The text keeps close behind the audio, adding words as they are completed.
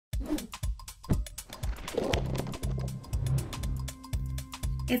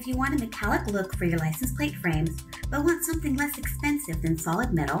If you want a metallic look for your license plate frames, but want something less expensive than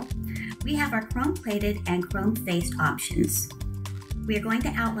solid metal, we have our chrome-plated and chrome-faced options. We are going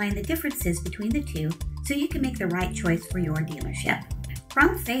to outline the differences between the two so you can make the right choice for your dealership.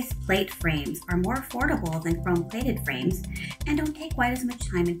 Chrome-faced plate frames are more affordable than chrome-plated frames and don't take quite as much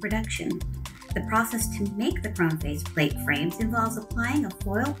time in production. The process to make the chrome-faced plate frames involves applying a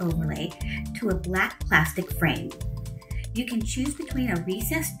foil overlay to a black plastic frame. You can choose between a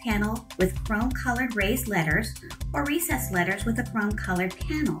recessed panel with chrome-colored raised letters or recessed letters with a chrome-colored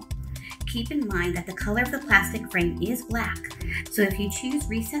panel. Keep in mind that the color of the plastic frame is black, so if you choose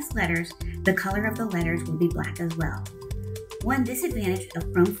recessed letters, the color of the letters will be black as well. One disadvantage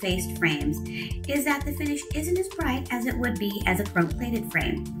of chrome-faced frames is that the finish isn't as bright as it would be as a chrome-plated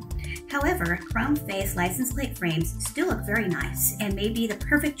frame. However, chrome-faced license plate frames still look very nice and may be the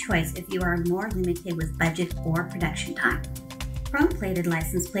perfect choice if you are more limited with budget or production time. Chrome-plated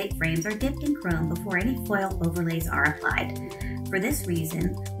license plate frames are dipped in chrome before any foil overlays are applied. For this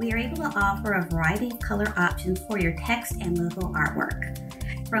reason, we are able to offer a variety of color options for your text and logo artwork.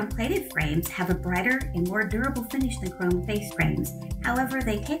 Chrome-plated frames have a brighter and more durable finish than chrome-faced frames. However,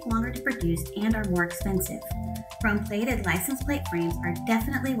 they take longer to produce and are more expensive. Chrome-plated license plate frames are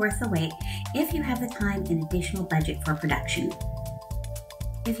definitely worth the wait if you have the time and additional budget for production.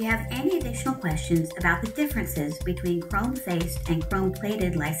 If you have any additional questions about the differences between chrome-faced and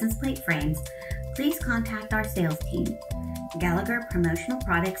chrome-plated license plate frames, please contact our sales team. Gallagher Promotional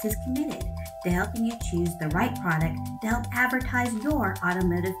Products is committed to helping you choose the right product to help advertise your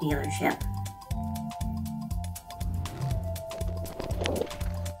automotive dealership.